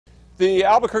The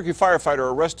Albuquerque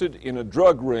firefighter arrested in a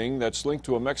drug ring that's linked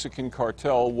to a Mexican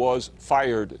cartel was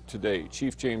fired today.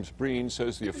 Chief James Breen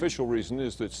says the official reason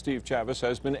is that Steve Chavez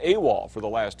has been AWOL for the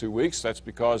last 2 weeks. That's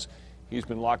because he's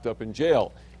been locked up in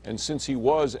jail. And since he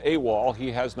was AWOL,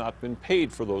 he has not been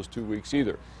paid for those 2 weeks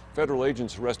either. Federal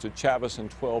agents arrested Chavez and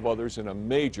 12 others in a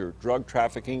major drug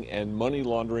trafficking and money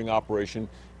laundering operation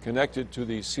connected to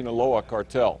the Sinaloa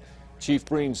cartel. Chief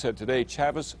Breen said today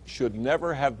Chavez should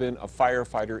never have been a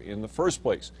firefighter in the first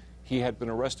place. He had been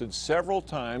arrested several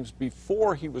times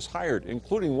before he was hired,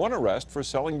 including one arrest for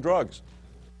selling drugs.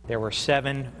 There were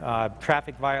 7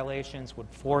 traffic violations with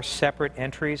 4 separate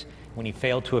entries. When he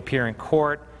failed to appear in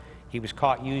court, he was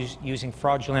caught using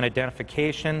fraudulent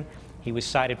identification. He was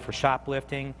cited for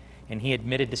shoplifting, and he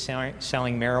admitted to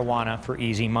selling marijuana for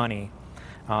easy money.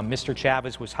 Mr.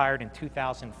 Chavez was hired in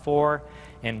 2004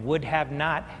 and would have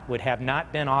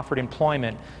not been offered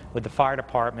employment with the fire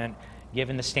department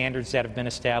given the standards that have been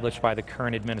established by the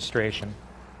current administration.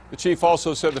 The chief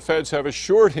also said the feds have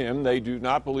assured him they do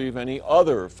not believe any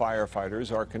other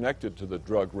firefighters are connected to the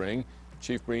drug ring.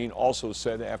 Chief Breen also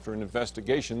said after an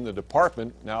investigation, the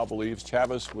department now believes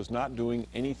Chavez was not doing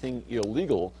anything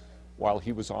illegal while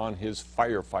he was on his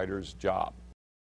firefighter's job.